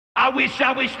I wish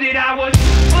that I was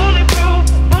bulletproof,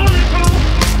 bulletproof.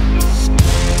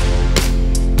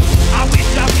 I wish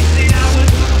that I was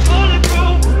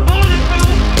bulletproof,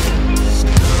 bulletproof.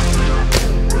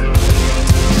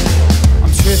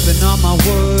 I'm tripping on my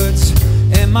words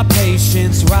and my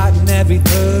patience, writing every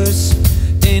verse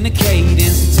in a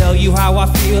cadence to tell you how I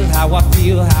feel, how I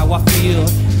feel, how I feel.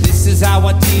 This is how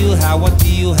I deal, how I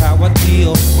deal, how I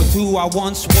deal with who I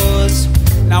once was.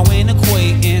 Now an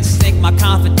acquaintance, think my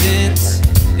confidence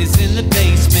is in the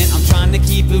basement. I'm trying to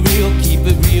keep it real, keep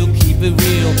it real, keep it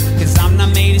real. Cause I'm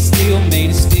not made of steel, made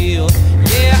of steel.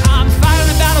 Yeah, I'm fighting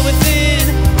a battle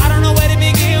within, I don't know where to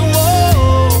begin,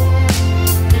 whoa.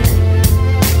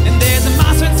 And there's a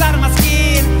monster inside of my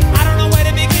skin, I don't know where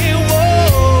to begin,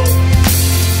 whoa.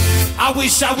 I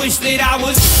wish that I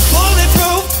was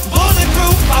bulletproof,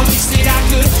 bulletproof. I wish that I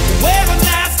could wear a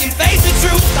mask and face the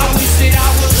truth. I wish that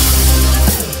I was.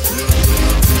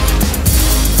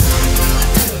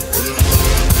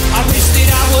 I wish that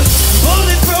I was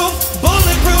bulletproof,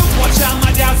 bulletproof. Watch out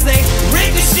my doubts, they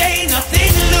ricochet,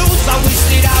 nothing to lose. I wish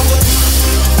that I was.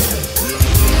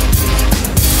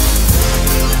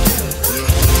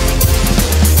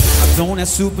 I don't have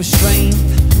super strength,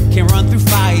 can't run through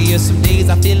fire. Some days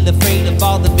I feel afraid of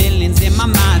all the villains in my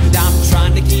mind. I'm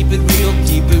trying to keep it real,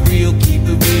 keep it real, keep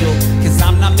it real. Cause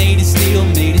I'm not made of steel,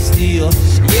 made of steel.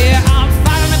 Yeah, I'm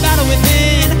fighting a battle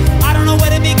within, I don't know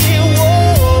where to begin, whoa.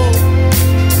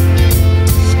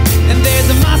 And there's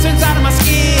a monster inside of my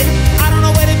skin, I don't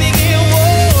know where to begin,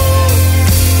 whoa.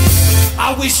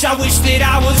 I wish that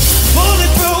I was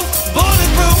bulletproof,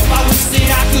 bulletproof. I wish that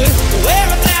I could wear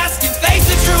a mask and face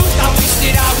the truth. I wish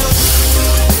that I was.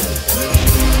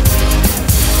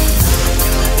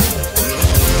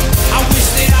 I wish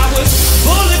that I was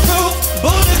bulletproof,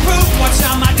 bulletproof. Watch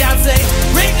out my doubts, they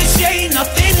ricochet,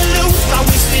 nothing to lose. I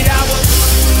wish that I was.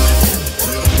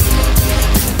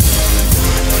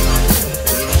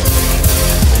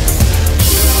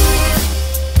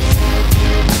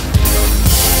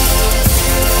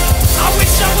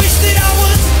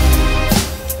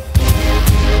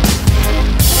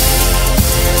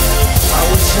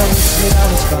 I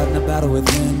was fighting a battle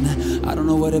within, I don't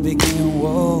know where to begin,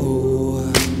 whoa.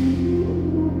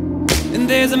 And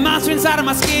there's a monster inside of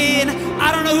my skin,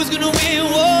 I don't know who's gonna win,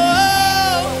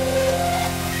 whoa.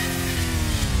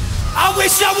 I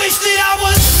wish that I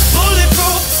was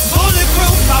bulletproof,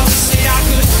 bulletproof. I wish that I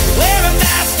could wear a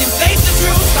mask and face the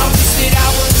truth. I wish that I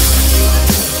was.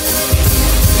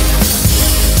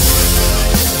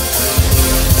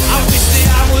 I wish that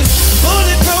I was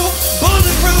bulletproof.